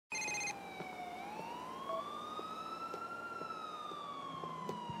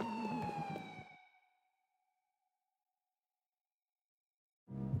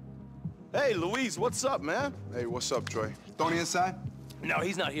Hey, Luis, what's up, man? Hey, what's up, Troy? Tony inside? No,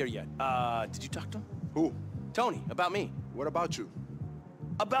 he's not here yet. Did you talk to him? Who? Tony, about me. What about you?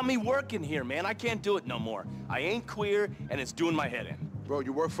 About me working here, man. I can't do it no more. I ain't queer, and it's doing my head in. Bro,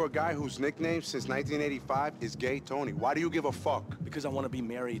 you work for a guy whose nickname since 1985 is Gay Tony. Why do you give a fuck? Because I want to be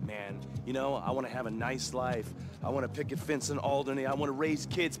married, man. You know, I want to have a nice life. I want to picket fence in Alderney. I want to raise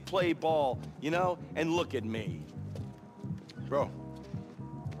kids, play ball, you know? And look at me. Bro,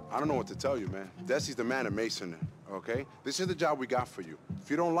 I don't know what to tell you, man. Desi's the man at Mason, okay? This is the job we got for you. If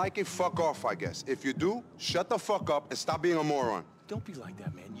you don't like it, fuck off, I guess. If you do, shut the fuck up and stop being a moron. Don't be like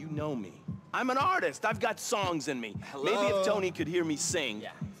that, man. You know me. I'm an artist. I've got songs in me. Hello? Maybe if Tony could hear me sing,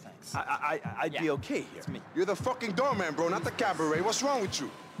 Yeah, thanks. I'd be okay here. It's me. You're the fucking doorman, bro, not the cabaret. What's wrong with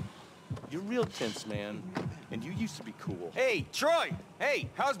you? You're real tense, man. And you used to be cool. Hey, Troy! Hey,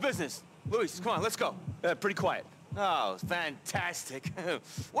 how's business? Luis, come on, let's go. Pretty quiet. Oh, fantastic.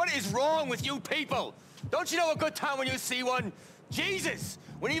 What is wrong with you people? Don't you know a good time when you see one? Jesus!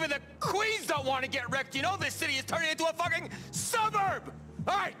 When even the queens don't want to get wrecked, you know this city is turning into a fucking suburb!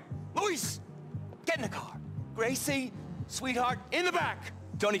 All right, Luis, get in the car. Gracie, sweetheart, in the back.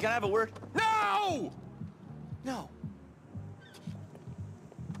 Tony, can I have a word? No! No.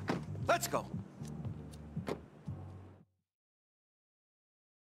 Let's go.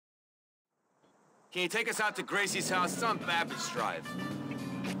 Can you take us out to Gracie's house? It's on Babbage Drive.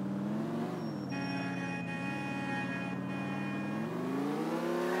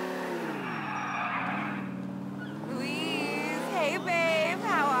 Louise, hey babe,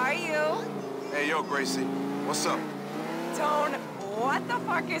 how are you? Hey, yo, Gracie. What's up? Tone, what the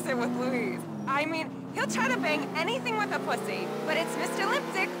fuck is it with Louise? I mean, he'll try to bang anything with a pussy, but it's Mr.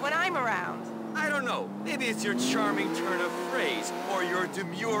 Lipstick when I'm around. I don't know. Maybe it's your charming turn of phrase, or your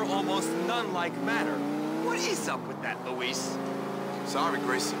demure, almost nun-like manner. What is up with that, Luis? Sorry,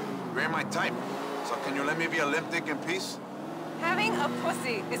 Gracie. You ain't my type. So can you let me be a limp dick in peace? Having a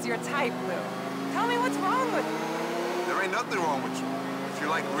pussy is your type, Lou. Tell me what's wrong with you. There ain't nothing wrong with you. If you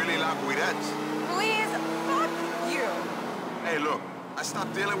like really loud guidettes. Louise, fuck you. Hey, look. I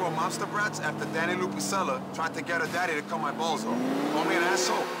stopped dealing with monster brats after Danny Lupicella tried to get her daddy to cut my balls off. Call me an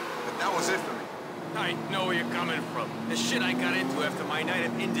asshole, but that was it for me. I know where you're coming from. The shit I got into after my night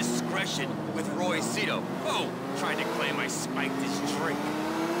of indiscretion with Roy Zito. Oh, tried to claim I spiked his drink.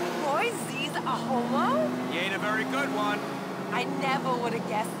 Roy Z's a homo? He ain't a very good one. I never would have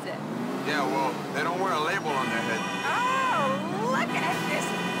guessed it. Yeah, well, they don't wear a label on their head. Oh, look at this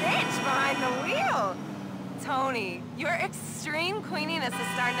bitch behind the wheel. Tony, your extreme queeniness is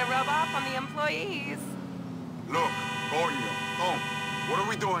starting to rub off on the employees. Look, Gordon, Tom, what are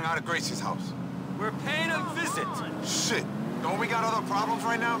we doing out of Gracie's house? We're paying a visit. Shit, don't we got other problems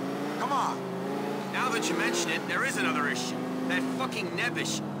right now? Come on. Now that you mention it, there is another issue. That fucking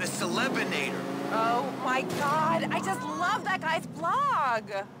Nebbish, the Celebinator. Oh my God, I just love that guy's blog.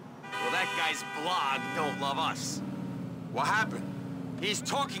 Well, that guy's blog don't love us. What happened? He's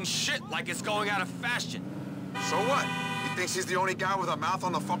talking shit like it's going out of fashion. So what? He thinks he's the only guy with a mouth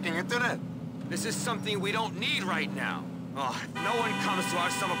on the fucking internet? This is something we don't need right now. Oh, no one comes to our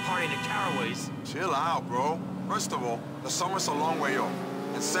summer party in the Caraways. Chill out, bro. First of all, the summer's a long way off.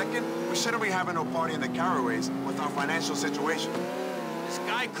 And second, we shouldn't be having no party in the Caraways with our financial situation. This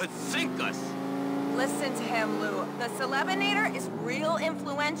guy could sink us. Listen to him, Lou. The Celebinator is real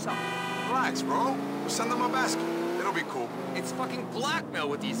influential. Relax, bro. We'll send them a basket. It'll be cool. It's fucking blackmail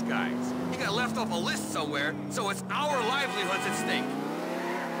with these guys. He got left off a list somewhere, so it's our livelihoods at stake.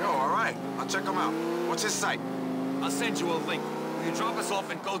 Yo, all right. I'll check him out. What's his site? I'll send you a link. Will you drop us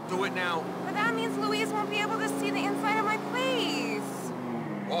off and go through it now? But that means Louise won't be able to see the inside of my place.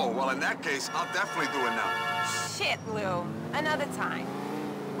 Oh, well, in that case, I'll definitely do it now. Shit, Lou. Another time.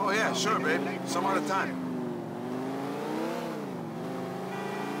 Oh, yeah, sure, babe. Some other time.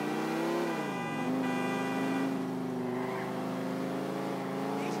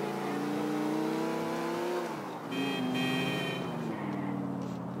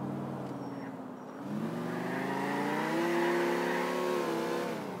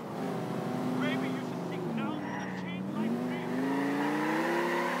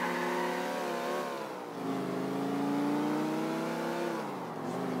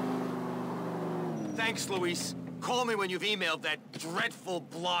 Thanks, Luis. Call me when you've emailed that dreadful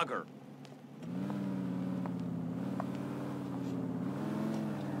blogger.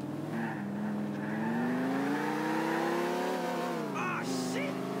 Ah,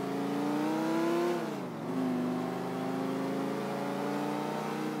 shit!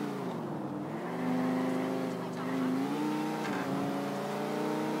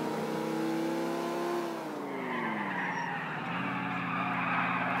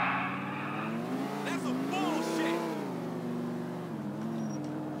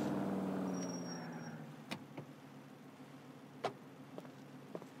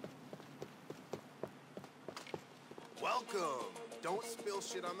 Welcome. Don't spill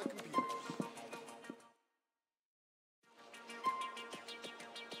shit on the computer.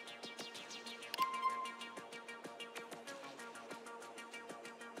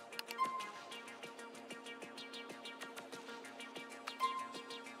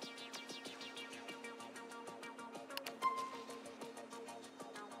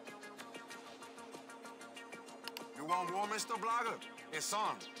 You want war, Mr. Blogger? It's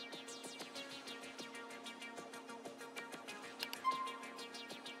on.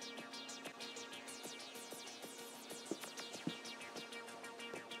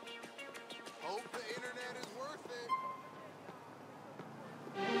 Hope the internet is worth it.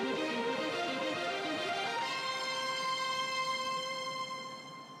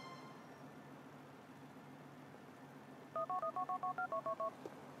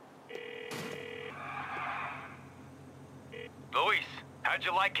 Luis, how'd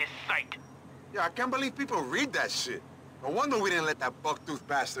you like his sight? Yeah, I can't believe people read that shit. No wonder we didn't let that buck-toothed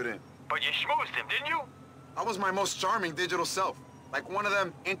bastard in. But you schmoozed him, didn't you? I was my most charming digital self. Like one of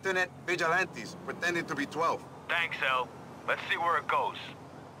them internet vigilantes pretending to be 12. Thanks, El. Let's see where it goes.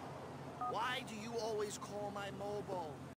 Why do you always call my mobile?